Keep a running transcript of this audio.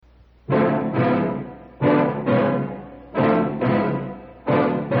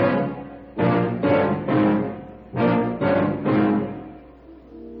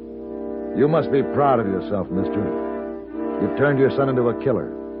You must be proud of yourself, mister. You've turned your son into a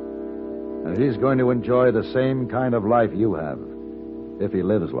killer. And he's going to enjoy the same kind of life you have, if he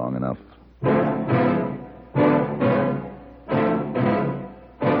lives long enough.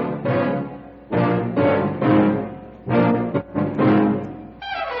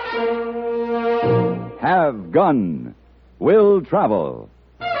 Have Gun Will Travel.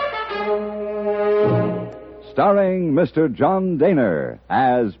 Starring Mr. John Daner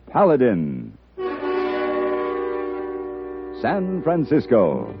as Paladin. San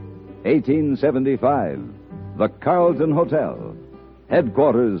Francisco, 1875. The Carlton Hotel,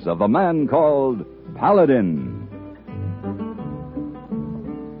 headquarters of the man called Paladin.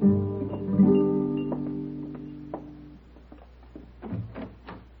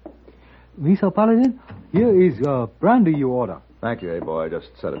 Mr. Paladin, here is brandy you order. Thank you, hey boy.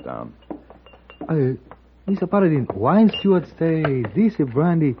 Just set it down. Mr. Paladin, wine stewards say this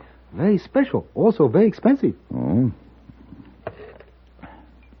brandy very special, also very expensive. Oh.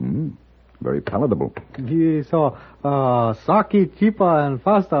 Very palatable. Yes, sake cheaper and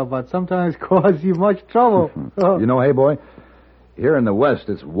faster, but sometimes cause you much trouble. You know, hey boy, here in the West,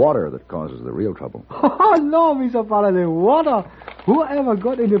 it's water that causes the real trouble. Oh, no, Mr. Paladin, water. Whoever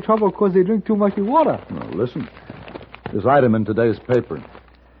got into trouble because they drink too much water? Now, listen. This item in today's paper.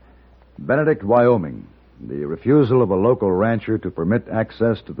 Benedict, Wyoming. The refusal of a local rancher to permit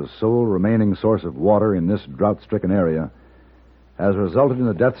access to the sole remaining source of water in this drought-stricken area has resulted in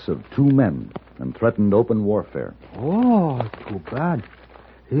the deaths of 2 men and threatened open warfare. Oh, too bad.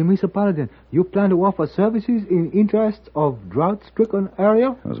 Hey, Mr. Paladin, you plan to offer services in interest of drought-stricken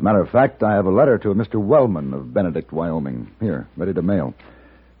area? As a matter of fact, I have a letter to a Mr. Wellman of Benedict, Wyoming. Here, ready to mail.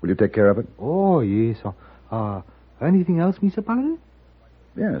 Will you take care of it? Oh, yes. Anything else, Mr. Paladin?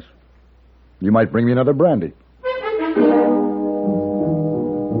 Yes. You might bring me another brandy.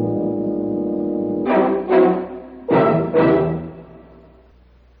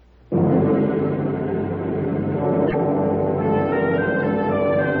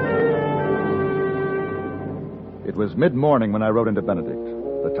 It was mid-morning when I rode into Benedict.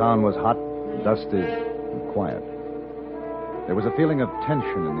 The town was hot, dusty, and quiet. There was a feeling of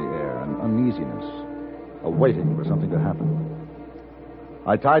tension in the air and uneasiness, a waiting for something to happen.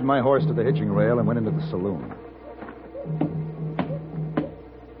 I tied my horse to the hitching rail and went into the saloon.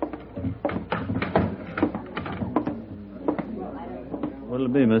 What'll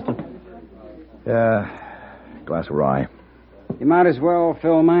it be, mister? Glass of rye. You might as well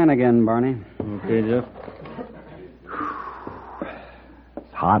fill mine again, Barney. Okay, Jeff.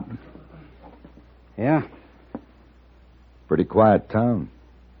 It's hot. Yeah, Pretty quiet town.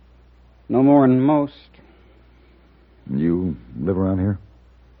 no more than most. You live around here?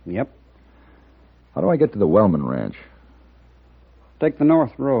 Yep. How do I get to the Wellman Ranch? Take the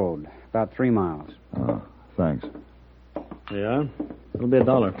north road, about 3 miles. Oh, thanks. Yeah? It'll be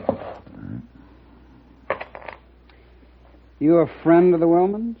 $1. You a friend of the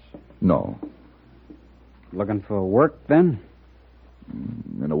Wellmans? No. Looking for work, then?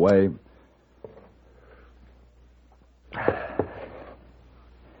 In a way.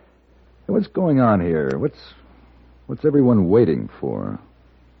 What's going on here? What's everyone waiting for?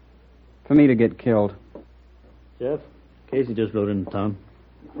 For me to get killed. Jeff, Casey just rode into town.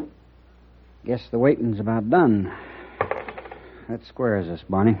 Guess the waiting's about done. That squares us,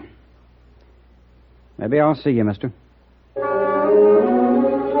 Barney. Maybe I'll see you, mister. He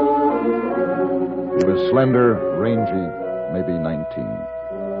was slender, rangy, maybe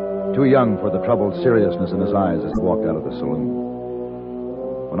 19. Too young for the troubled seriousness in his eyes as he walked out of the saloon.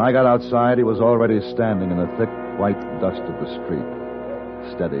 When I got outside, he was already standing in the thick, white dust of the street,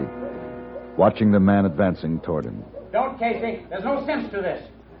 steady, watching the man advancing toward him. Don't, Casey. There's no sense to this.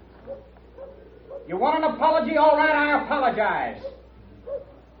 You want an apology? All right, I apologize.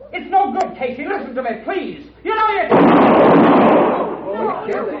 It's no good, Casey. Listen to me, please. You know you...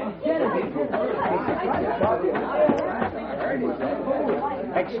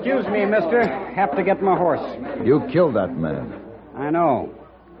 Excuse me, mister. Have to get my horse. You killed that man. I know.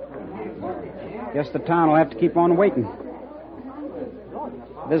 Guess the town will have to keep on waiting.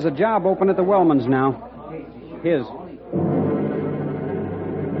 There's a job open at the Wellmans now. His.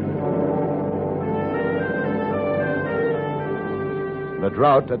 The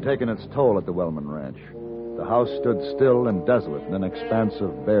drought had taken its toll at the Wellman Ranch. The house stood still and desolate in an expanse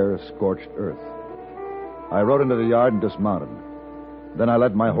of bare, scorched earth. I rode into the yard and dismounted. Then I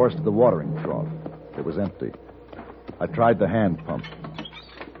led my horse to the watering trough. It was empty. I tried the hand pump.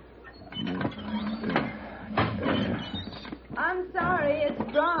 I'm sorry,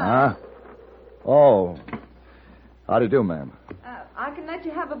 it's dry. Huh? Oh. How do you do, ma'am? I can let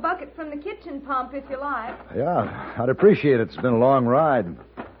let you have a bucket from the kitchen pump if you like. Yeah, I'd appreciate it. It's been a long ride.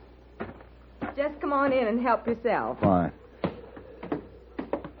 Just come on in and help yourself. Fine.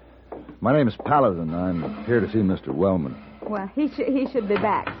 My name is Paladin. I'm here to see Mr. Wellman. Well, he should be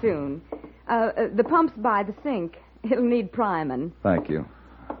back soon. The pump's by the sink. It'll need priming. Thank you.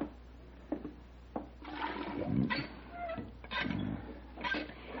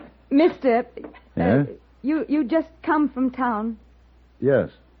 Mister, Yeah? you just come from town.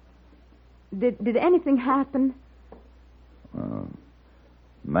 Yes. Did anything happen?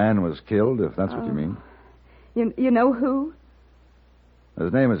 Man was killed, if that's what you mean. You know who?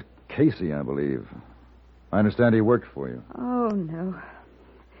 His name is Casey, I believe. I understand he worked for you. Oh, no.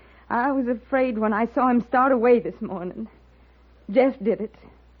 I was afraid when I saw him start away this morning. Jeff did it.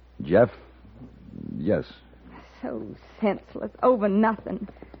 Jeff? Yes. So senseless, over nothing.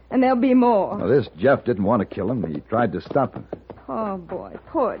 And there'll be more. Now, this Jeff didn't want to kill him. He tried to stop him. Oh, boy,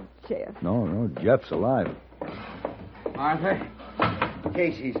 poor Jeff. No, Jeff's alive. Martha,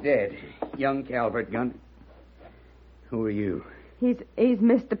 Casey's dead. Young Calvert Gunn. Who are you? He's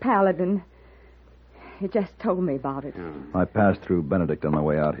Mr. Paladin. He just told me about it. Oh. I passed through Benedict on my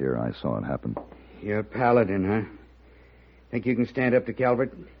way out here. I saw it happen. You're Paladin, huh? Think you can stand up to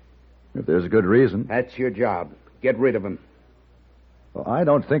Calvert? If there's a good reason. That's your job. Get rid of him. Well, I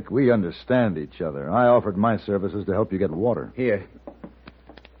don't think we understand each other. I offered my services to help you get water. Here.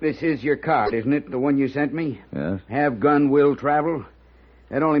 This is your card, isn't it? The one you sent me? Yes? Have gun, will travel.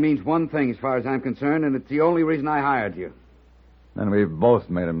 That only means one thing as far as I'm concerned, and it's the only reason I hired you. And we've both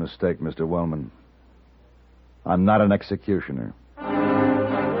made a mistake, Mr. Wellman. I'm not an executioner.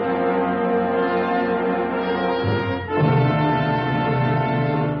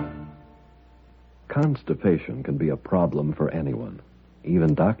 Constipation can be a problem for anyone,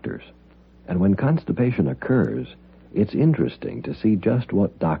 even doctors. And when constipation occurs, it's interesting to see just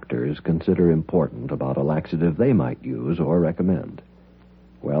what doctors consider important about a laxative they might use or recommend.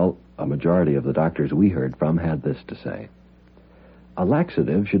 Well, a majority of the doctors we heard from had this to say. A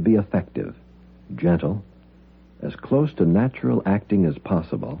laxative should be effective, gentle, as close to natural acting as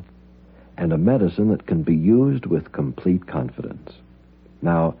possible, and a medicine that can be used with complete confidence.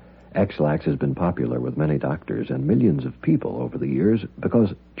 Now, X-Lax has been popular with many doctors and millions of people over the years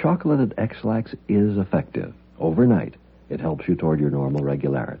because chocolated X-Lax is effective. Overnight, it helps you toward your normal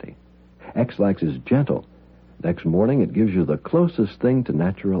regularity. X-Lax is gentle. Next morning, it gives you the closest thing to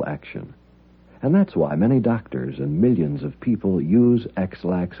natural action. And that's why many doctors and millions of people use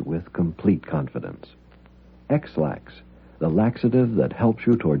X-Lax with complete confidence. X-Lax, the laxative that helps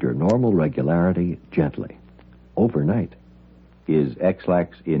you toward your normal regularity gently, overnight. Is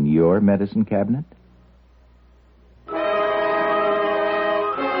X-Lax in your medicine cabinet?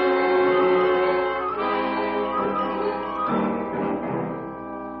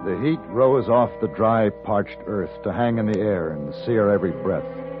 The heat rose off the dry, parched earth to hang in the air and sear every breath.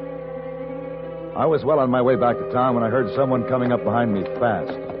 I was well on my way back to town when I heard someone coming up behind me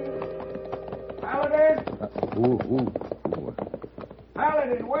fast. Paladin! Ooh.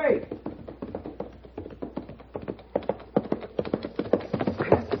 Paladin, wait!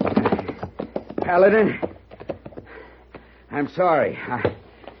 Paladin, I'm sorry.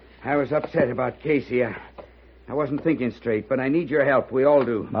 I was upset about Casey. I wasn't thinking straight, but I need your help. We all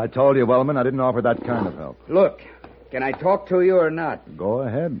do. I told you, Wellman, I didn't offer that kind of help. Look, can I talk to you or not? Go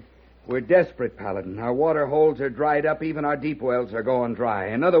ahead. We're desperate, Paladin. Our water holes are dried up. Even our deep wells are going dry.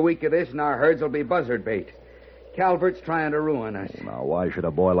 Another week of this, and our herds will be buzzard bait. Calvert's trying to ruin us. Now, why should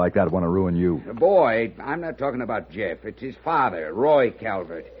a boy like that want to ruin you? A boy? I'm not talking about Jeff. It's his father, Roy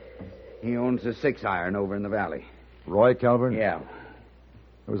Calvert. He owns a 6-iron over in the valley. Roy Calvert? Yeah.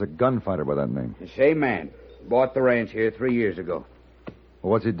 There was a gunfighter by that name. The same man. Bought the ranch here 3 years ago.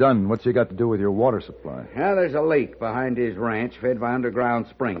 Well, what's he done? What's he got to do with your water supply? Well, there's a lake behind his ranch fed by underground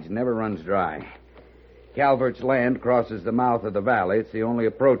springs. It never runs dry. Calvert's land crosses the mouth of the valley. It's the only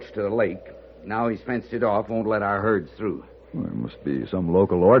approach to the lake. Now he's fenced it off, won't let our herds through. Well, there must be some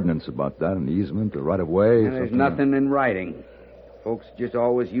local ordinance about that, an easement, a right-of-way. And there's nothing in writing. Folks just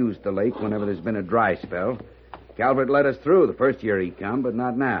always used the lake whenever there's been a dry spell. Calvert let us through the first year he come, but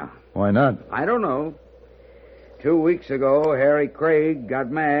not now. Why not? I don't know. 2 weeks ago, Harry Craig got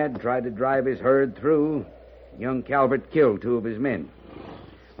mad, tried to drive his herd through. Young Calvert killed 2 of his men.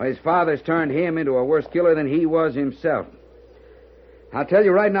 Well, his father's turned him into a worse killer than he was himself. I'll tell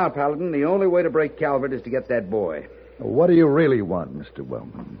you right now, Paladin, the only way to break Calvert is to get that boy. What do you really want, Mr.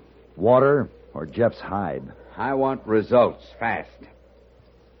 Wellman? Water or Jeff's hide? I want results, fast.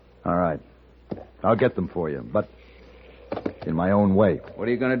 All right. I'll get them for you, but in my own way. What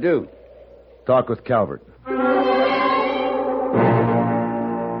are you going to do? Talk with Calvert.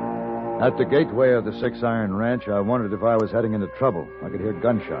 At the gateway of the Six Iron Ranch, I wondered if I was heading into trouble. I could hear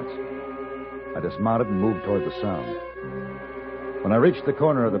gunshots. I dismounted and moved toward the sound. When I reached the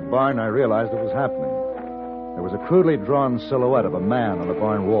corner of the barn, I realized what was happening. There was a crudely drawn silhouette of a man on the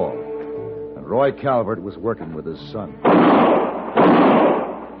barn wall. And Roy Calvert was working with his son. That's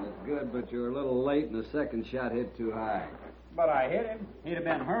good, but you're a little late and the second shot hit too high. But I hit him. He'd have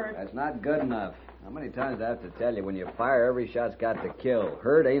been hurt. That's not good enough. How many times do I have to tell you, when you fire, every shot's got to kill.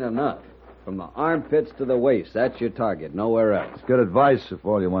 Hurt ain't enough. From the armpits to the waist, that's your target, nowhere else. It's good advice if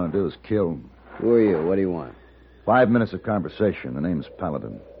all you want to do is kill. Who are you? What do you want? 5 minutes of conversation. The name's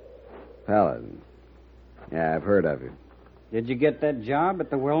Paladin. Paladin. Yeah, I've heard of you. Did you get that job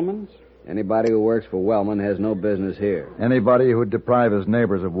at the Wellmans? Anybody who works for Wellman has no business here. Anybody who would deprive his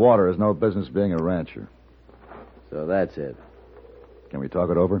neighbors of water has no business being a rancher. So that's it. Can we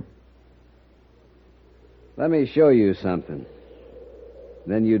talk it over? Let me show you something.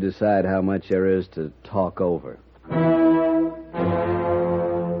 Then you decide how much there is to talk over.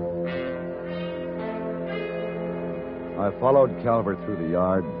 I followed Calvert through the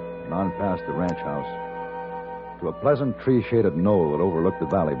yard and on past the ranch house to a pleasant tree-shaded knoll that overlooked the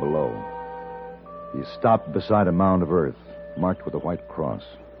valley below. He stopped beside a mound of earth marked with a white cross.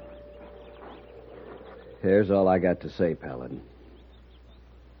 Here's all I got to say, Paladin.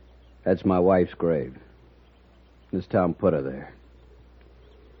 That's my wife's grave. This town put her there.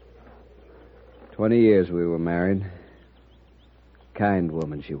 20 years we were married. Kind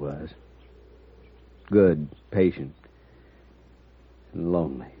woman she was. Good, patient, and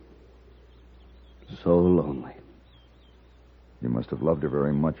lonely. So lonely. You must have loved her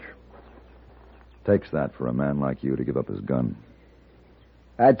very much. Takes that for a man like you to give up his gun.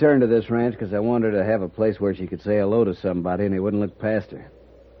 I turned to this ranch because I wanted her to have a place where she could say hello to somebody and he wouldn't look past her.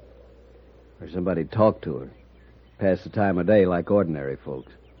 Or somebody talk to her. Pass the time of day like ordinary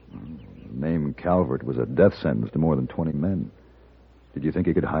folks. The name Calvert was a death sentence to more than 20 men. Did you think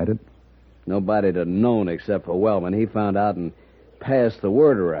he could hide it? Nobody'd have known except for Wellman. He found out and passed the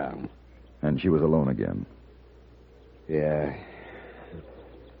word around. And she was alone again. Yeah.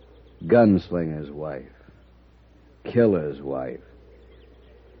 Gunslinger's wife. Killer's wife.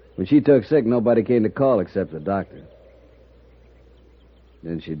 When she took sick, nobody came to call except the doctor.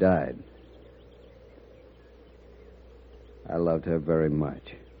 Then she died. I loved her very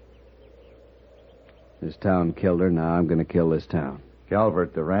much. This town killed her. Now I'm going to kill this town.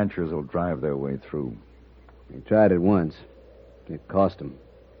 Calvert, the ranchers will drive their way through. They tried it once. It cost them.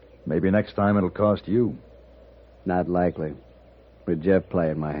 Maybe next time it'll cost you. Not likely. With Jeff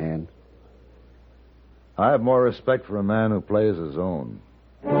playing my hand. I have more respect for a man who plays his own.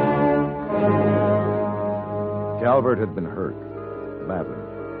 Calvert had been hurt. Badly.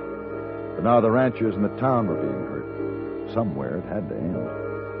 But now the ranchers in the town were being hurt. Somewhere it had to end.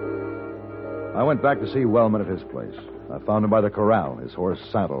 I went back to see Wellman at his place. I found him by the corral, his horse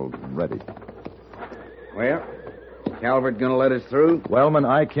saddled and ready. Well, Calvert gonna let us through? Wellman,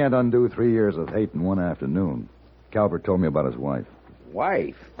 I can't undo 3 years of hate in one afternoon. Calvert told me about his wife.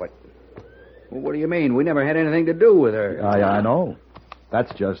 Wife? But what do you mean? We never had anything to do with her. I know.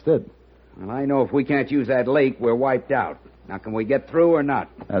 That's just it. Well, I know if we can't use that lake, we're wiped out. Now, can we get through or not?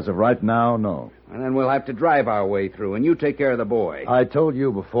 As of right now, no. And then we'll have to drive our way through, and you take care of the boy. I told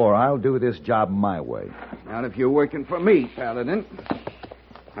you before, I'll do this job my way. Not if you're working for me, Paladin.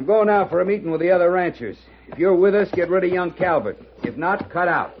 I'm going now for a meeting with the other ranchers. If you're with us, get rid of young Calvert. If not, cut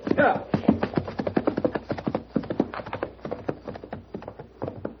out.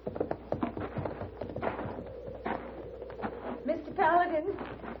 Mr. Paladin.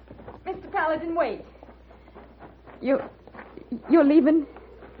 Mr. Paladin, wait. You're leaving?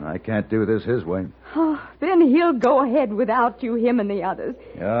 I can't do this his way. Oh, then he'll go ahead without you, him and the others.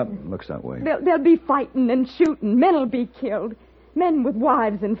 Yeah, looks that way. They'll be fighting and shooting. Men'll be killed. Men with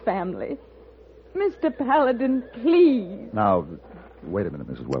wives and family. Mr. Paladin, please. Now, wait a minute,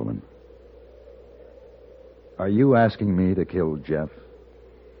 Mrs. Wellman. Are you asking me to kill Jeff?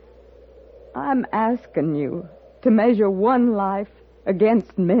 I'm asking you to measure one life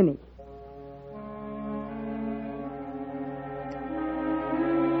against many.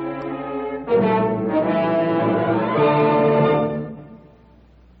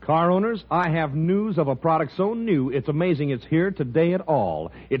 Car owners, I have news of a product so new, it's amazing it's here today at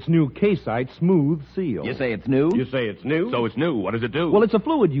all. It's new K-Site Smooth Seal. You say it's new? You say it's new? So it's new. What does it do? Well, it's a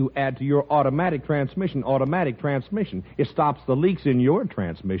fluid you add to your automatic transmission. It stops the leaks in your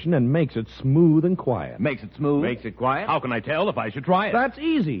transmission and makes it smooth and quiet. Makes it smooth? Makes it quiet? How can I tell if I should try it? That's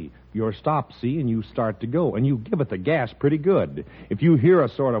easy. You're stopped, see, and you start to go, and you give it the gas pretty good. If you hear a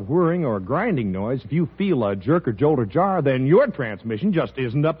sort of whirring or a grinding noise, if you feel a jerk or jolt or jar, then your transmission just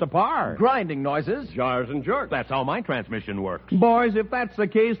isn't up to par. Grinding noises, jars and jerks. That's how my transmission works. Boys, if that's the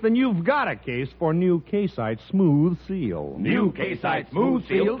case, then you've got a case for new K-Site Smooth Seal. New K-Site Smooth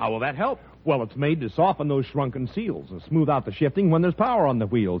Seal? How will that help? Well, it's made to soften those shrunken seals and smooth out the shifting when there's power on the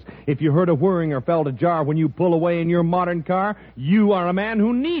wheels. If you heard a whirring or felt a jar when you pull away in your modern car, you are a man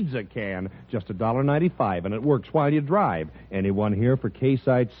who needs a can. Just $1.95, and it works while you drive. Anyone here for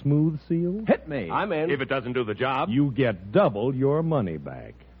K-Site Smooth Seal? Hit me. I'm in. If it doesn't do the job, you get double your money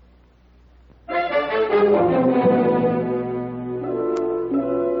back.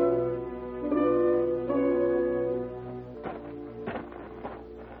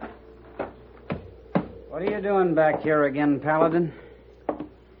 What are you doing back here again, Paladin?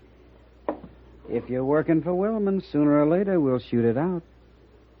 If you're working for Wellman, sooner or later we'll shoot it out.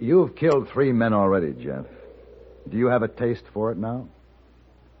 You've killed 3 men already, Jeff. Do you have a taste for it now?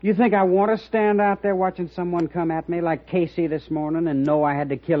 You think I want to stand out there watching someone come at me like Casey this morning and know I had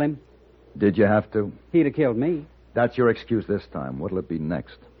to kill him? Did you have to? He'd have killed me. That's your excuse this time. What'll it be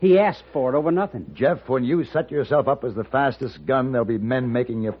next? He asked for it over nothing. Jeff, when you set yourself up as the fastest gun, there'll be men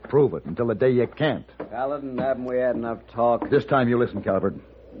making you prove it until the day you can't. Paladin, haven't we had enough talk? This time you listen, Calvert.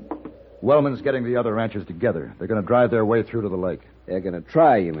 Wellman's getting the other ranchers together. They're going to drive their way through to the lake. They're going to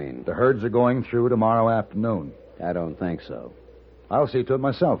try, you mean? The herds are going through tomorrow afternoon. I don't think so. I'll see to it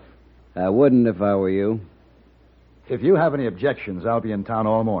myself. I wouldn't if I were you. If you have any objections, I'll be in town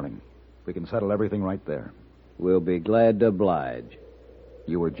all morning. We can settle everything right there. We'll be glad to oblige.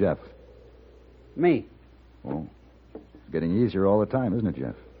 You were Jeff. Me. Oh, it's getting easier all the time, isn't it,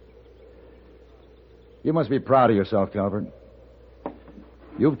 Jeff? You must be proud of yourself, Calvert.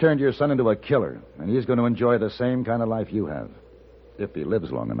 You've turned your son into a killer, and he's going to enjoy the same kind of life you have, if he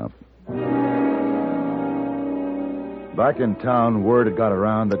lives long enough. Back in town, word had got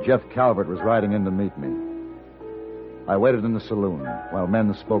around that Jeff Calvert was riding in to meet me. I waited in the saloon while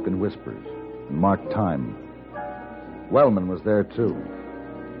men spoke in whispers and marked time. Wellman was there, too.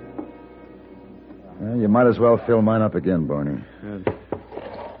 Well, you might as well fill mine up again, Barney.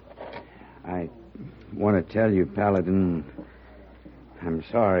 I want to tell you, Paladin, I'm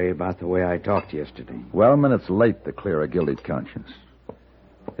sorry about the way I talked yesterday. Wellman, it's late to clear a guilty conscience.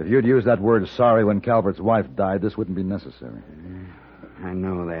 If you'd used that word sorry when Calvert's wife died, this wouldn't be necessary. I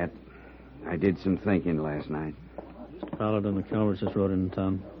know that. I did some thinking last night. Mr. Paladin, the Calverts just rode into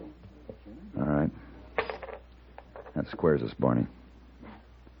town. All right. That squares us, Barney.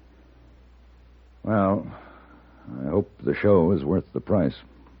 Well, I hope the show is worth the price.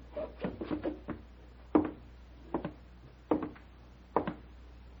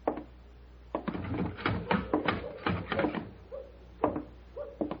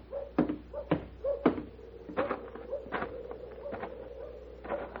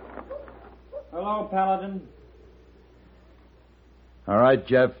 Hello, Paladin. All right,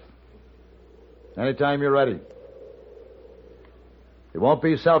 Jeff. Anytime you're ready. It won't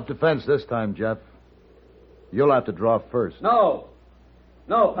be self-defense this time, Jeff. You'll have to draw first. No.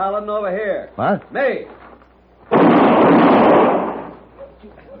 No, Paladin, over here. What? Me.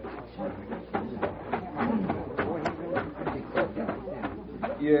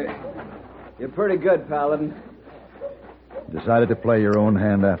 You're pretty good, Paladin. Decided to play your own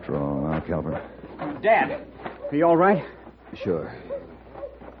hand after all, huh, Calvert? Dad, are you all right? Sure.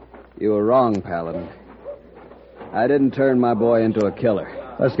 You were wrong, Paladin. I didn't turn my boy into a killer.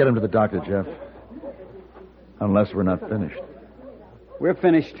 Let's get him to the doctor, Jeff. Unless we're not finished. We're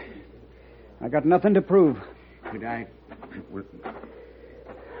finished. I got nothing to prove. But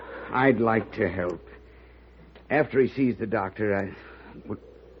I'd like to help. After he sees the doctor,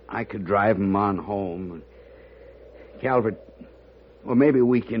 I could drive him on home. Calvert, well, maybe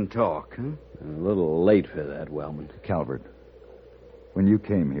we can talk, huh? A little late for that, Wellman. Calvert, when you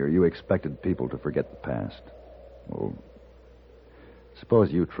came here, you expected people to forget the past. Well,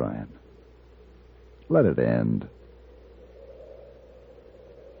 suppose you try it. Let it end.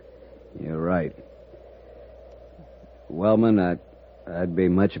 You're right. Wellman, I'd be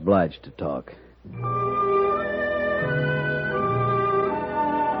much obliged to talk.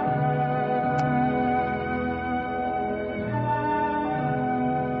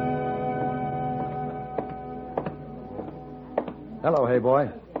 Hello, hey boy.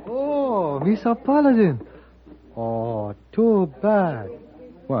 Oh, Mr. Paladin. Oh, too bad.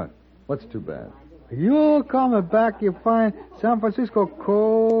 What? What's too bad? You coming back, you find San Francisco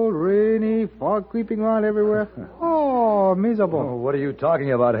cold, rainy, fog creeping around everywhere. Oh, miserable. Oh, what are you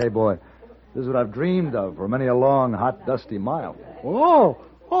talking about, hey boy? This is what I've dreamed of for many a long, hot, dusty mile. Oh,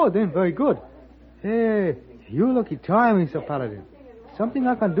 Oh, then very good. Hey, you lucky time, Mr. Paladin. Something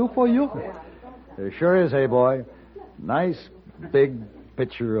I can do for you? There sure is, hey, boy. Nice, big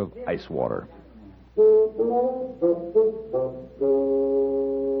pitcher of ice water.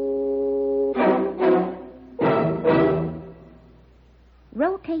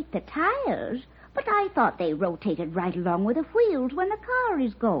 Rotate the tires? But I thought they rotated right along with the wheels when the car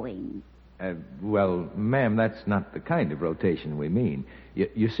is going. Well, ma'am, that's not the kind of rotation we mean.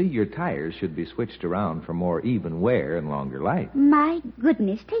 You see, your tires should be switched around for more even wear and longer life. My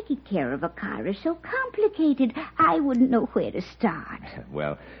goodness, taking care of a car is so complicated, I wouldn't know where to start.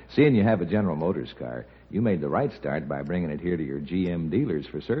 Well, seeing you have a General Motors car, you made the right start by bringing it here to your GM dealers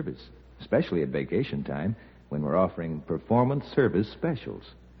for service, especially at vacation time when we're offering performance service specials.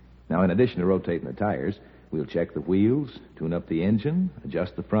 Now, in addition to rotating the tires, we'll check the wheels, tune up the engine,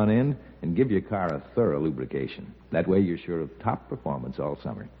 adjust the front end, and give your car a thorough lubrication. That way you're sure of top performance all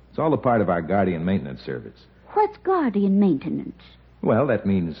summer. It's all a part of our Guardian maintenance service. What's Guardian maintenance? Well, that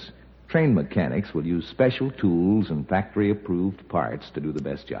means trained mechanics will use special tools and factory-approved parts to do the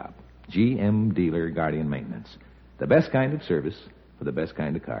best job. GM Dealer Guardian Maintenance. The best kind of service for the best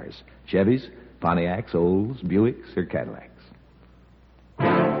kind of cars. Chevys, Pontiacs, Olds, Buicks, or Cadillacs.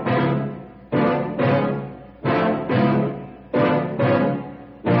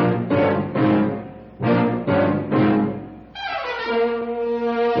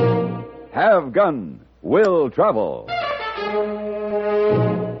 Have Gun, Will Travel.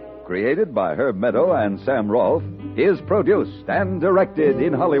 Created by Herb Meadow and Sam Rolfe, is produced and directed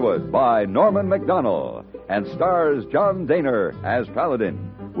in Hollywood by Norman McDonnell and stars John Daner as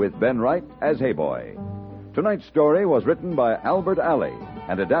Paladin, with Ben Wright as Hayboy. Tonight's story was written by Albert Alley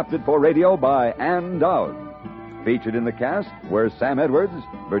and adapted for radio by Ann Dowd. Featured in the cast were Sam Edwards,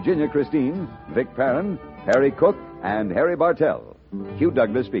 Virginia Christine, Vic Perrin, Harry Cook, and Harry Bartell. Hugh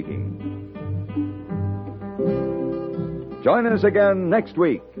Douglas speaking. Join us again next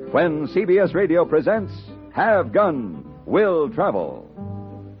week when CBS Radio presents Have Gun, Will Travel.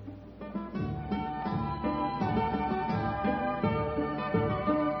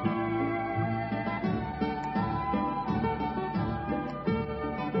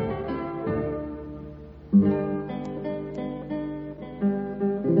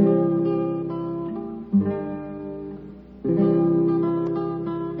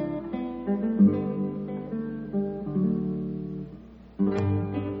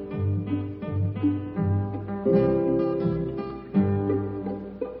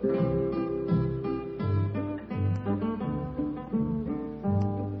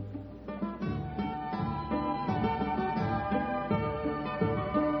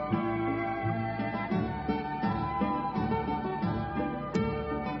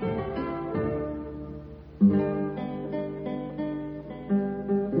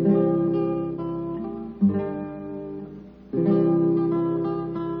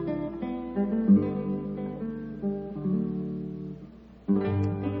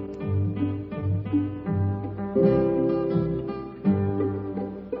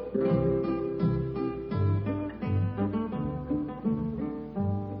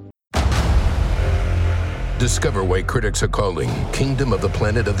 Discover why critics are calling Kingdom of the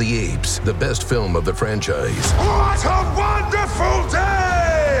Planet of the Apes the best film of the franchise. What a wonderful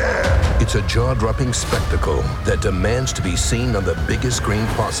day! It's a jaw-dropping spectacle that demands to be seen on the biggest screen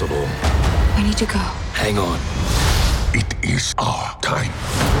possible. We need to go. Hang on. It is our time.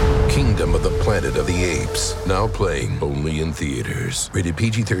 Kingdom of the Planet of the Apes. Now playing only in theaters. Rated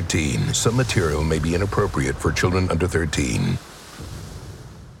PG-13. Some material may be inappropriate for children under 13.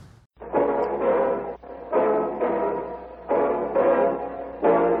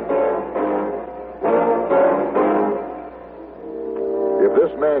 If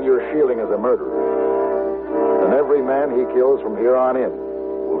this man you're shielding is a murderer, then every man he kills from here on in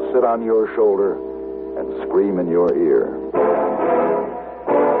will sit on your shoulder and scream in your ear.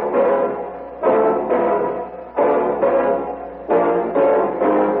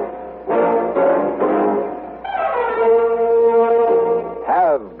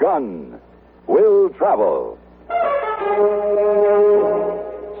 Have Gun, Will Travel.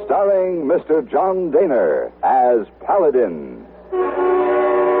 Starring Mr. John Daner as Paladin.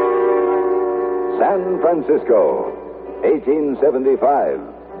 San Francisco, 1875.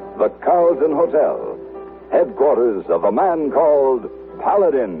 The Carlton Hotel, headquarters of a man called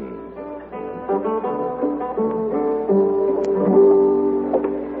Paladin.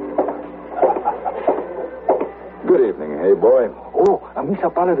 Good evening, hey boy. Oh,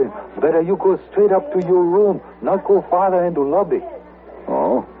 Mr. Paladin, better you go straight up to your room, not go farther into lobby.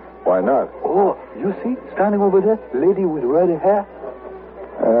 Oh, why not? Oh, you see, standing over there, lady with red hair?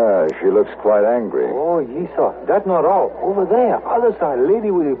 She looks quite angry. Oh, yes, sir. That's not all. Over there, other side,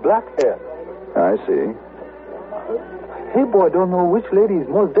 lady with the black hair. I see. Hey, boy, don't know which lady is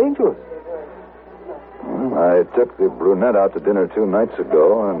most dangerous. I took the brunette out to dinner 2 nights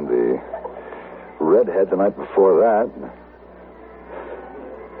ago, and the redhead the night before that.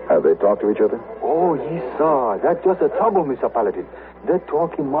 Have they talked to each other? Oh, yes, sir. That's just the trouble, Mr. Paladin. They're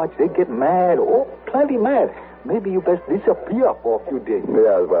talking much. They get mad. Oh, plenty mad. Maybe you best disappear for a few days.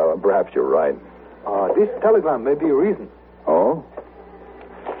 Yeah, well, perhaps you're right. This telegram may be a reason. Oh?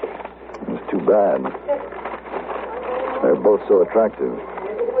 It's too bad. They're both so attractive.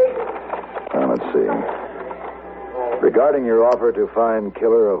 Now, let's see. Regarding your offer to find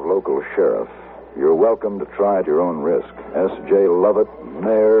killer of local sheriff, you're welcome to try at your own risk. S.J. Lovett,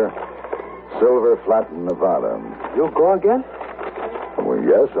 Mayor, Silver Flat, Nevada. You go again? Well,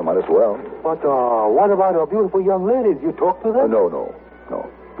 yes, I might as well. But what about our beautiful young ladies? You talk to them? No.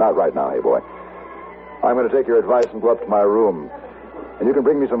 Not right now, hey boy. I'm going to take your advice and go up to my room. And you can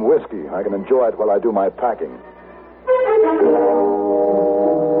bring me some whiskey. I can enjoy it while I do my packing.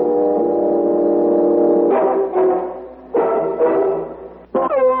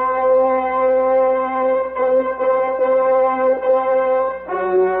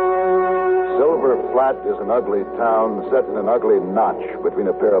 Silver Flat is an ugly town set in an ugly notch between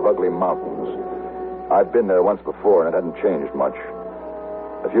a pair of ugly mountains. I'd been there once before, and it hadn't changed much.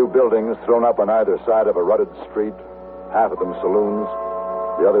 A few buildings thrown up on either side of a rutted street, half of them saloons,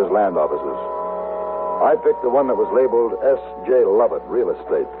 the others land offices. I picked the one that was labeled S.J. Lovett, Real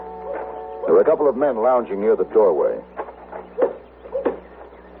Estate. There were a couple of men lounging near the doorway.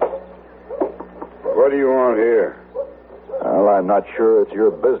 What do you want here? Well, I'm not sure it's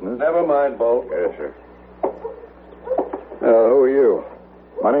your business. Never mind, Bolt. Yes, sir. Who are you?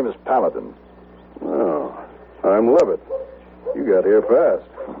 My name is Paladin. Oh, I'm Lovett. You got here fast.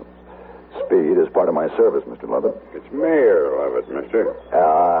 Speed is part of my service, Mr. Lovett. It's Mayor Lovett, mister.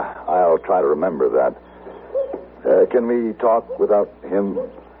 I'll try to remember that. Can we talk without him?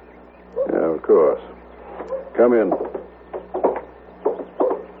 Yeah, of course. Come in.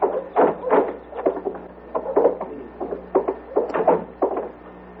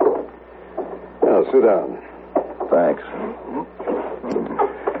 Now, sit down. Thanks.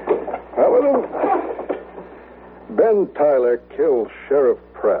 Paladin, Ben Tyler killed Sheriff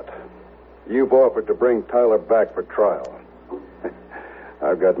Pratt. You've offered to bring Tyler back for trial.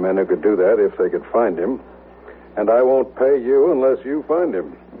 I've got men who could do that if they could find him. And I won't pay you unless you find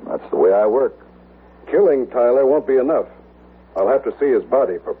him. That's the way I work. Killing Tyler won't be enough. I'll have to see his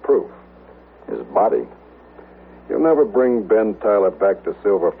body for proof. His body? You'll never bring Ben Tyler back to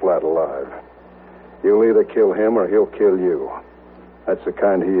Silver Flat alive. You'll either kill him or he'll kill you. That's the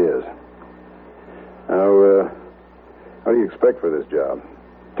kind he is. Now, what do you expect for this job?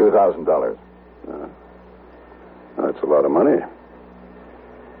 $2,000. That's a lot of money.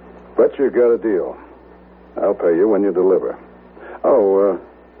 But you got a deal. I'll pay you when you deliver. Oh,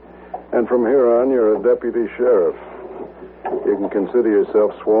 and from here on, you're a deputy sheriff. You can consider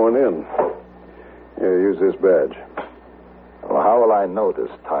yourself sworn in. Here, use this badge. Well, how will I know this,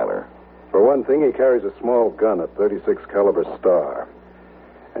 Tyler? For one thing, he carries a small gun, a .36 caliber Star.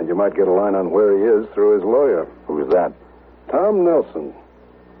 And you might get a line on where he is through his lawyer. Who's that? Tom Nelson.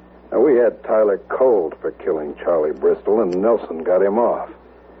 Now, we had Tyler cold for killing Charlie Bristol, and Nelson got him off.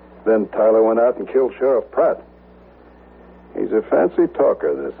 Then Tyler went out and killed Sheriff Pratt. He's a fancy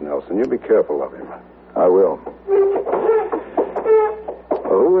talker, this Nelson. You be careful of him. I will.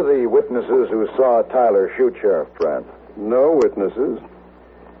 Who are the witnesses who saw Tyler shoot Sheriff Pratt? No witnesses.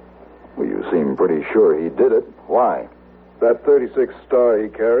 Well, you seem pretty sure he did it. Why? That .36 Star he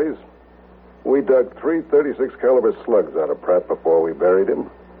carries. We dug 3 .36 caliber slugs out of Pratt before we buried him.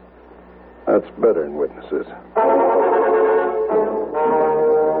 That's better than witnesses.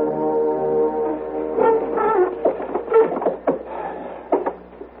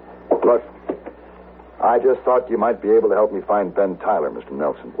 Look, I just thought you might be able to help me find Ben Tyler, Mr.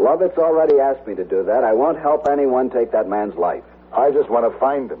 Nelson. Lovett's already asked me to do that. I won't help anyone take that man's life. I just want to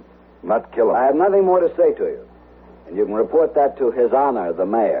find him, not kill him. I have nothing more to say to you. And you can report that to His Honor, the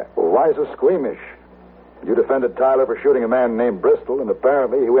mayor. Well, why so squeamish? You defended Tyler for shooting a man named Bristol, and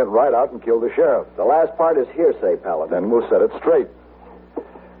apparently he went right out and killed the sheriff. The last part is hearsay, Paladin. Then we'll set it straight.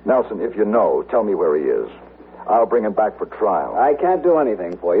 Nelson, if you know, tell me where he is. I'll bring him back for trial. I can't do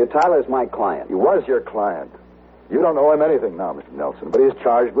anything for you. Tyler's my client. He was your client. You don't owe him anything now, Mr. Nelson, but he's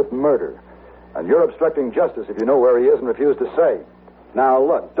charged with murder. And you're obstructing justice if you know where he is and refuse to say. Now,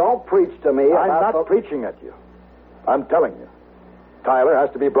 look, don't preach to me I'm not preaching at you. I'm telling you. Tyler has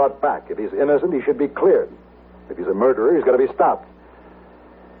to be brought back. If he's innocent, he should be cleared. If he's a murderer, he's got to be stopped.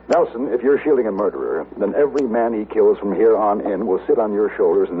 Nelson, if you're shielding a murderer, then every man he kills from here on in will sit on your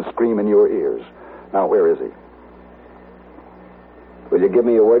shoulders and scream in your ears. Now, where is he? Will you give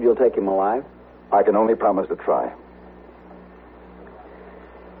me your word you'll take him alive? I can only promise to try.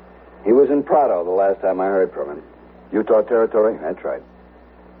 He was in Prado the last time I heard from him. Utah Territory? That's right.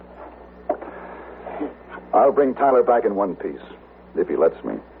 I'll bring Tyler back in one piece, if he lets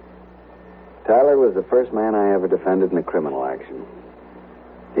me. Tyler was the first man I ever defended in a criminal action.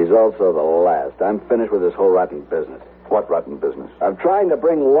 He's also the last. I'm finished with this whole rotten business. What rotten business? I'm trying to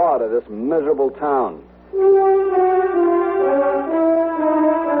bring law to this miserable town.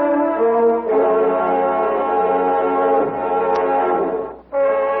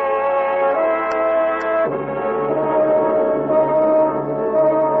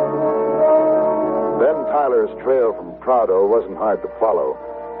 Tyler's trail from Prado wasn't hard to follow.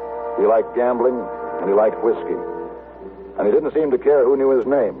 He liked gambling, and he liked whiskey. And he didn't seem to care who knew his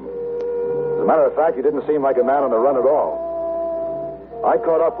name. As a matter of fact, he didn't seem like a man on the run at all. I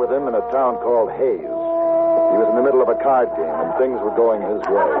caught up with him in a town called Hayes. He was in the middle of a card game, and things were going his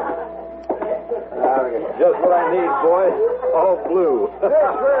way. Just what I need, boys. All blue. I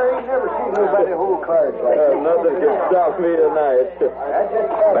swear I ain't never seen nobody hold cards like that. Nothing can stop me tonight.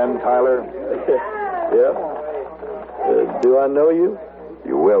 Ben Tyler. Yeah? Do I know you?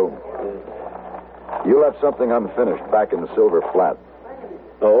 You will. You left something unfinished back in the Silver Flat.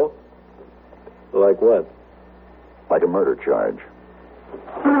 Oh? Like what? Like a murder charge.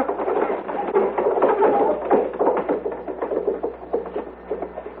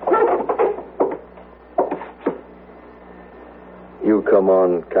 You come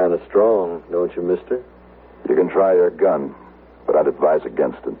on kind of strong, don't you, mister? You can try your gun, but I'd advise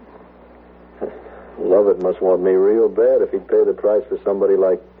against it. Lovett must want me real bad if he'd pay the price for somebody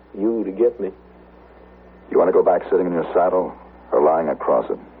like you to get me. You want to go back sitting in your saddle or lying across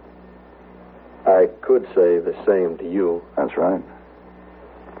it? I could say the same to you. That's right.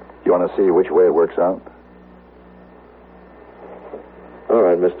 You want to see which way it works out? All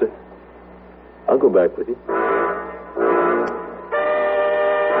right, mister. I'll go back with you.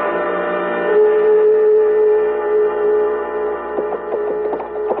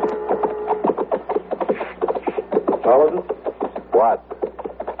 Paladin? What?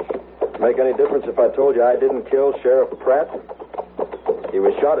 Make any difference if I told you I didn't kill Sheriff Pratt? He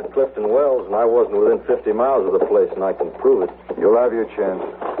was shot at Clifton Wells, and I wasn't within 50 miles of the place, and I can prove it. You'll have your chance.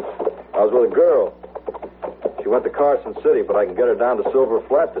 I was with a girl. She went to Carson City, but I can get her down to Silver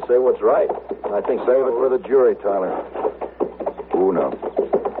Flat to say what's right. And I think Save it for the jury, Tyler. Uno.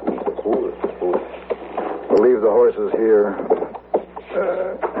 We'll leave the horses here.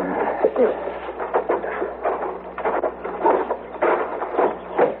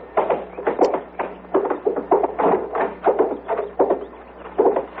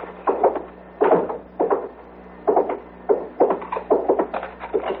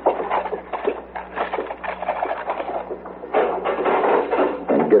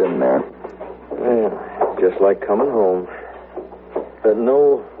 Get in there. Yeah, just like coming home.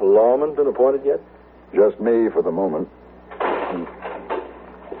 No lawman been appointed yet? Just me for the moment.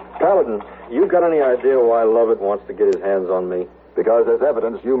 Paladin, you got any idea why Lovett wants to get his hands on me? Because there's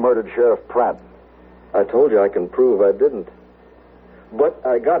evidence you murdered Sheriff Pratt. I told you I can prove I didn't. But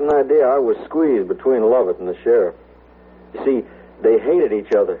I got an idea I was squeezed between Lovett and the sheriff. You see, they hated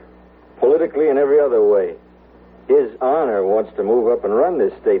each other, politically and every other way. His honor wants to move up and run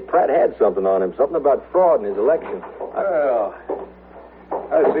this state. Pratt had something on him, something about fraud in his election. Well,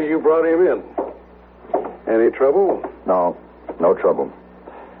 I see you brought him in. Any trouble? No trouble.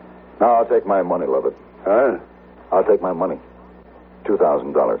 Now I'll take my money, Lovett. Huh? I'll take my money.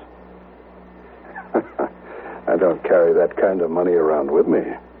 $2,000. I don't carry that kind of money around with me.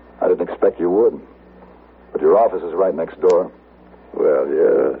 I didn't expect you would. But your office is right next door. Well,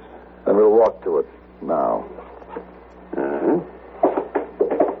 yes. Then we'll walk to it now. Uh-huh.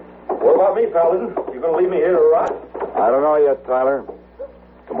 What about me, Paladin? You going to leave me here to rot? I don't know yet, Tyler.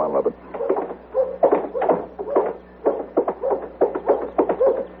 Come on, Lovett.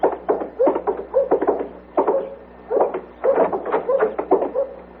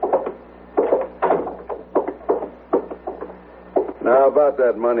 Now, about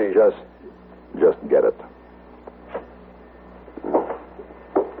that money. Just get it.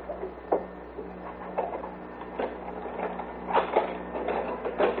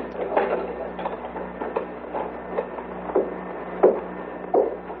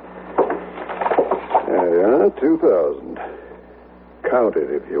 Yeah, 2,000. Count it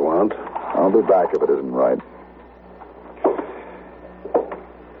if you want. I'll be back if it isn't right.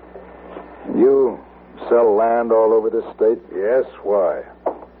 You sell land all over this state? Yes, why?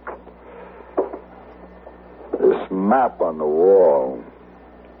 map on the wall.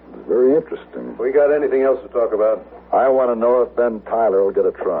 It's very interesting. We got anything else to talk about? I want to know if Ben Tyler will get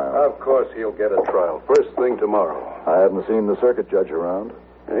a trial. Of course he'll get a trial. First thing tomorrow. I haven't seen the circuit judge around.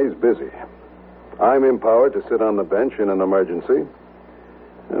 He's busy. I'm empowered to sit on the bench in an emergency.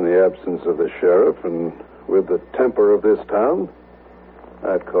 In the absence of the sheriff and with the temper of this town,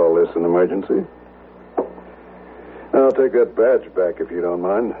 I'd call this an emergency. I'll take that badge back if you don't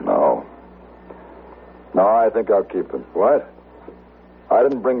mind. No. No, I think I'll keep it. What? I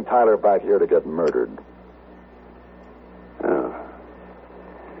didn't bring Tyler back here to get murdered. Oh.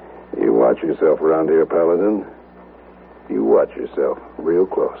 You watch yourself around here, Paladin. You watch yourself real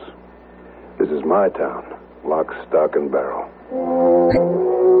close. This is my town. Lock, stock, and barrel.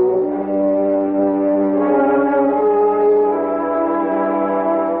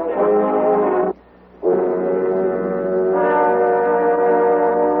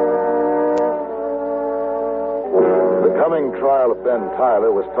 The coming trial of Ben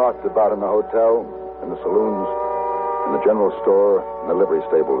Tyler was talked about in the hotel, in the saloons, in the general store, in the livery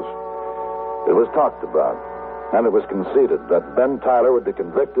stables. It was talked about, and it was conceded that Ben Tyler would be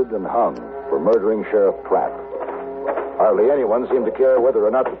convicted and hung for murdering Sheriff Pratt. Hardly anyone seemed to care whether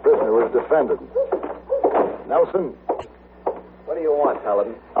or not the prisoner was defended. Nelson. What do you want,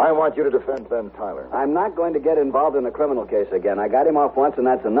 Paladin? I want you to defend Ben Tyler. I'm not going to get involved in a criminal case again. I got him off once, and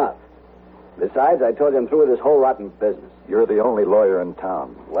that's enough. Besides, I told you I'm through with this whole rotten business. You're the only lawyer in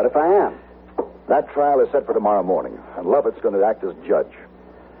town. What if I am? That trial is set for tomorrow morning, and Lovett's going to act as judge.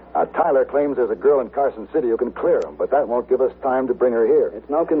 Now, Tyler claims there's a girl in Carson City who can clear him, but that won't give us time to bring her here. It's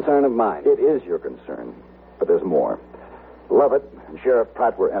no concern of mine. It is your concern, but there's more. Lovett and Sheriff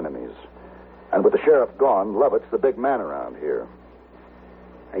Pratt were enemies. And with the sheriff gone, Lovett's the big man around here.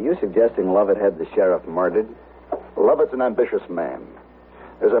 Are you suggesting Lovett had the sheriff murdered? Lovett's an ambitious man.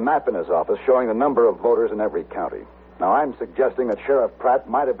 There's a map in his office showing the number of voters in every county. Now, I'm suggesting that Sheriff Pratt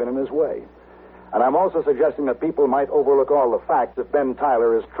might have been in his way. And I'm also suggesting that people might overlook all the facts if Ben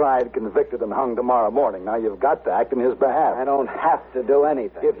Tyler is tried, convicted, and hung tomorrow morning. Now, you've got to act in his behalf. I don't have to do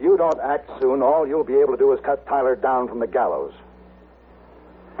anything. If you don't act soon, all you'll be able to do is cut Tyler down from the gallows.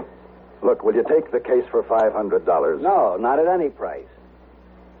 Look, will you take the case for $500? No, not at any price.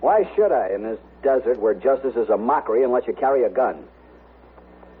 Why should I in this desert where justice is a mockery unless you carry a gun?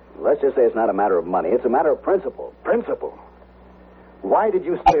 Let's just say it's not a matter of money. It's a matter of principle. Principle? Why did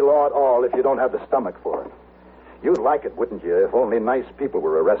you study law at all if you don't have the stomach for it? You'd like it, wouldn't you, if only nice people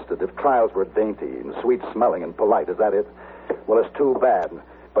were arrested, if trials were dainty and sweet-smelling and polite. Is that it? Well, it's too bad.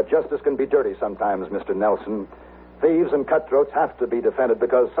 But justice can be dirty sometimes, Mr. Nelson. Thieves and cutthroats have to be defended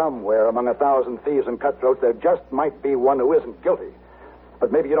because somewhere among 1,000 thieves and cutthroats there just might be one who isn't guilty.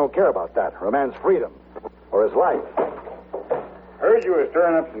 But maybe you don't care about that, or a man's freedom, or his life. Heard you were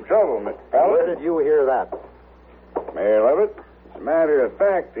stirring up some trouble, Mr. Paladin. Where did you hear that? Mayor Lovett, as a matter of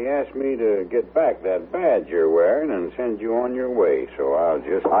fact, he asked me to get back that badge you're wearing and send you on your way, so I'll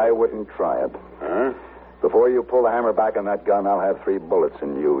just... I wouldn't try it. Huh? Before you pull the hammer back on that gun, I'll have 3 bullets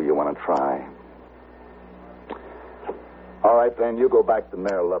in you. You want to try? All right, then, you go back to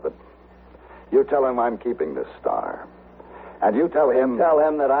Mayor Lovett. You tell him I'm keeping this star. And you tell him... Tell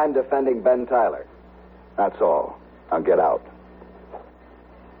him that I'm defending Ben Tyler. That's all. Now get out.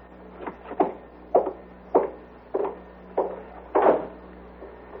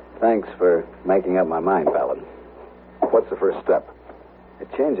 Thanks for making up my mind, Paladin. What's the first step?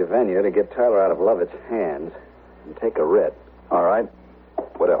 A change of venue to get Tyler out of Lovett's hands and take a writ. All right.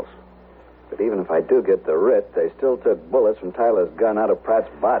 What else? But even if I do get the writ, they still took bullets from Tyler's gun out of Pratt's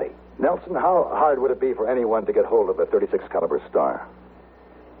body. Nelson, how hard would it be for anyone to get hold of a .36 caliber star?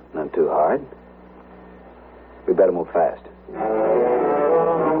 Not too hard. We better move fast.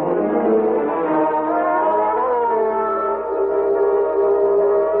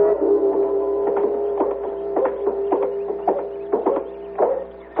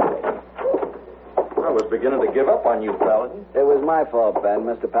 I was beginning to give up on you, Paladin. It was my fault, Ben.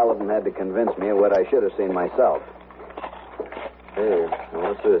 Mr. Paladin had to convince me of what I should have seen myself. Hey,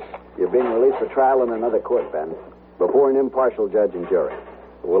 what's this? You're being released for trial in another court, Ben. Before an impartial judge and jury.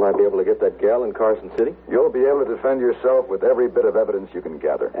 Will I be able to get that gal in Carson City? You'll be able to defend yourself with every bit of evidence you can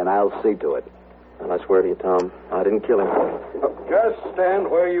gather. And I'll see to it. And I swear to you, Tom, I didn't kill him. Just stand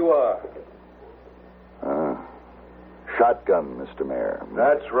where you are. Shotgun, Mr. Mayor.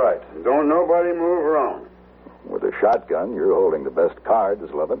 That's right. Don't nobody move around. With a shotgun, you're holding the best cards,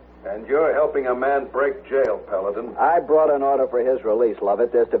 Lovett. And you're helping a man break jail, Paladin. I brought an order for his release,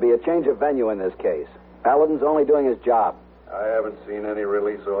 Lovett. There's to be a change of venue in this case. Paladin's only doing his job. I haven't seen any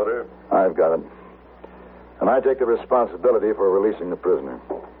release order. I've got it. And I take the responsibility for releasing the prisoner.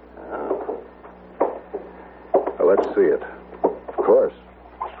 let's see it. Of course.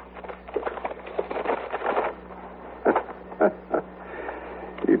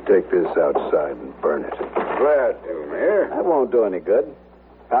 You take this outside and burn it. Glad to, Mayor. That won't do any good.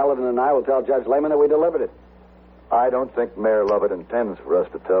 Paladin and I will tell Judge Lehman that we delivered it. I don't think Mayor Lovett intends for us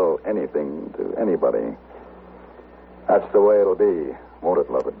to tell anything to anybody. That's the way it'll be, won't it,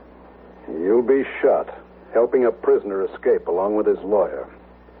 Lovett? You'll be shot, helping a prisoner escape along with his lawyer.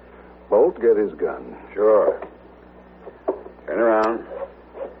 Bolt, get his gun. Sure. Turn around.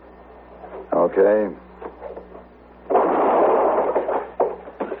 Okay.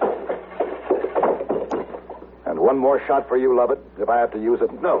 And one more shot for you, Lovett, if I have to use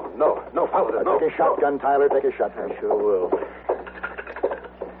it. No, Paladin, no. Take a shotgun, Tyler. Take a shotgun. I sure will.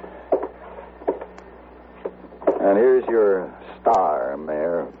 And here's your star,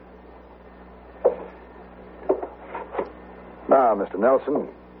 Mayor. Now, Mr. Nelson,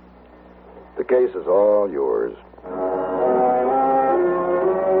 the case is all yours.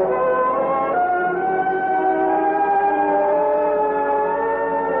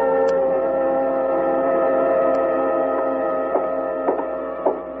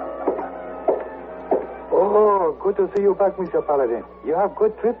 Oh, good to see you back, Mr. Paladin. You have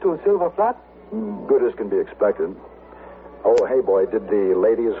good trip to Silver Flat? Good as can be expected. Oh, hey, boy, did the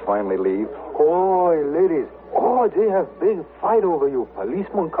ladies finally leave? Oh, ladies. Oh, they have big fight over you.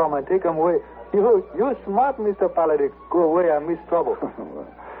 Policemen come and take them away. You're smart, Mr. Paladin. Go away, I miss trouble.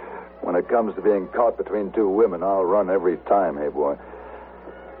 When it comes to being caught between two women, I'll run every time, hey, boy.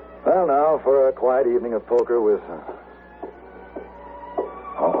 Well, now, for a quiet evening of poker with...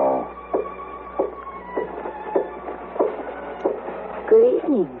 Uh-oh. Good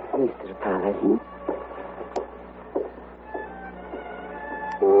evening, Mr. Paladin.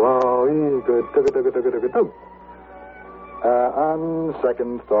 Wow, good. On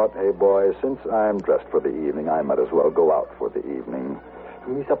second thought, hey, boy, since I'm dressed for the evening, I might as well go out for the evening.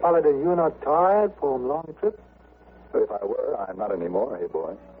 Mr. Paladin, you're not tired from long trip? If I were, I'm not anymore, hey,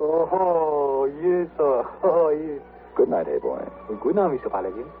 boy. Oh, yes, sir. Oh, yes. Good night, hey, boy. Good night, Mr.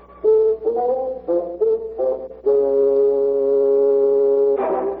 Paladin.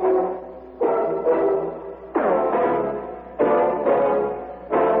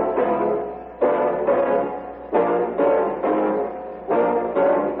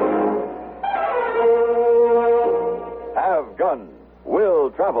 Have Gun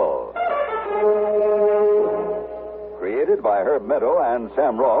Will Travel. Created by Herb Meadow and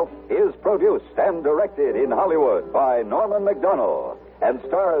Sam Rolfe, is produced and directed in Hollywood by Norman McDonald and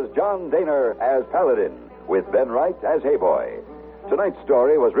stars John Daner as Paladin with Ben Wright as Hayboy. Tonight's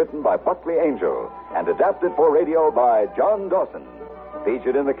story was written by Buckley Angel and adapted for radio by John Dawson.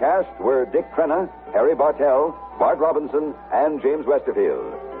 Featured in the cast were Dick Crenna, Harry Bartell, Bart Robinson, and James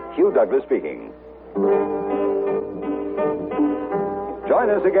Westerfield. Hugh Douglas speaking. Join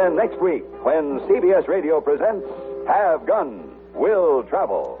us again next week when CBS Radio presents Have Gun, Will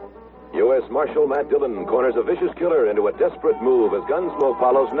Travel. U.S. Marshal Matt Dillon corners a vicious killer into a desperate move as Gunsmoke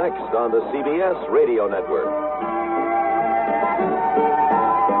follows next on the CBS Radio Network.